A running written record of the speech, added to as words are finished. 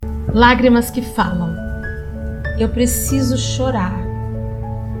Lágrimas que falam. Eu preciso chorar,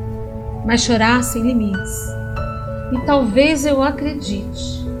 mas chorar sem limites. E talvez eu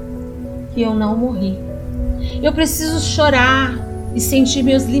acredite que eu não morri. Eu preciso chorar e sentir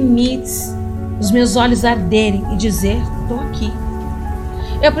meus limites, os meus olhos arderem e dizer: estou aqui.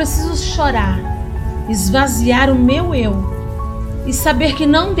 Eu preciso chorar, esvaziar o meu eu e saber que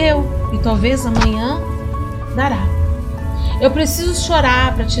não deu e talvez amanhã dará. Eu preciso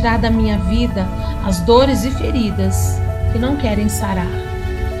chorar para tirar da minha vida as dores e feridas que não querem sarar.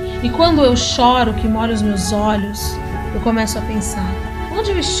 E quando eu choro, que molho os meus olhos, eu começo a pensar: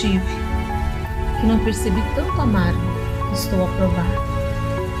 onde eu estive? Que não percebi tanto amargo que estou a provar.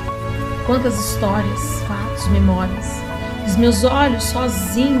 Quantas histórias, fatos, memórias que os meus olhos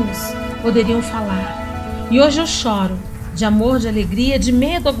sozinhos poderiam falar. E hoje eu choro, de amor, de alegria, de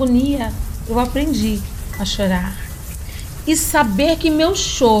medo, agonia. Eu aprendi a chorar. E saber que meu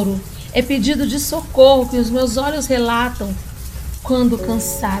choro é pedido de socorro que os meus olhos relatam quando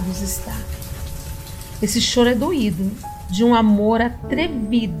cansados está. Esse choro é doído, de um amor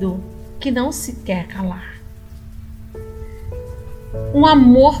atrevido que não se quer calar. Um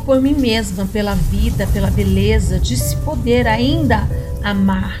amor por mim mesma, pela vida, pela beleza, de se poder ainda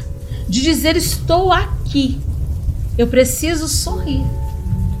amar, de dizer: estou aqui, eu preciso sorrir,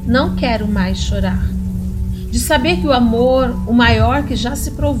 não quero mais chorar. De saber que o amor, o maior que já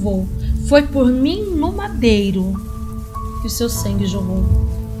se provou, foi por mim no madeiro que o seu sangue jorrou.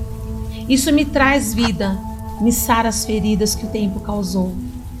 Isso me traz vida, me sara as feridas que o tempo causou.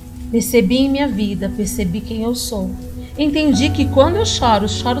 Percebi em minha vida, percebi quem eu sou. Entendi que quando eu choro,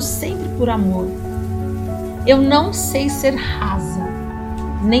 choro sempre por amor. Eu não sei ser rasa,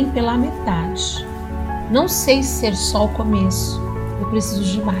 nem pela metade. Não sei ser só o começo, eu preciso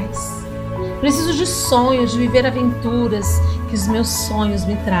de mais. Preciso de sonhos, de viver aventuras que os meus sonhos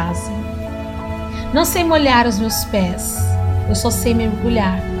me trazem. Não sei molhar os meus pés, eu só sei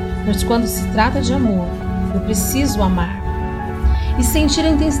mergulhar, pois quando se trata de amor, eu preciso amar. E sentir a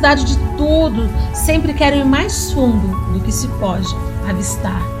intensidade de tudo, sempre quero ir mais fundo do que se pode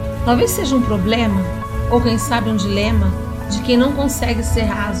avistar. Talvez seja um problema, ou quem sabe um dilema, de quem não consegue ser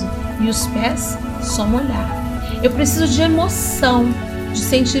raso e os pés só molhar. Eu preciso de emoção, de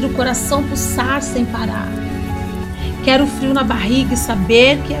sentir o coração pulsar sem parar. Quero frio na barriga e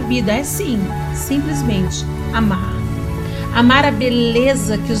saber que a vida é sim, simplesmente amar. Amar a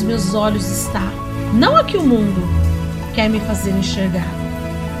beleza que os meus olhos está, não a que o mundo quer me fazer enxergar.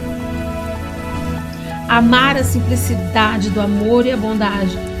 Amar a simplicidade do amor e a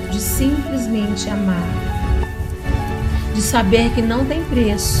bondade de simplesmente amar. De saber que não tem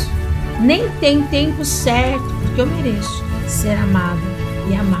preço, nem tem tempo certo, porque eu mereço ser amado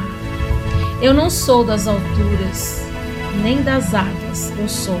e amar. Eu não sou das alturas, nem das águas, eu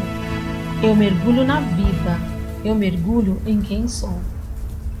sou. Eu mergulho na vida, eu mergulho em quem sou.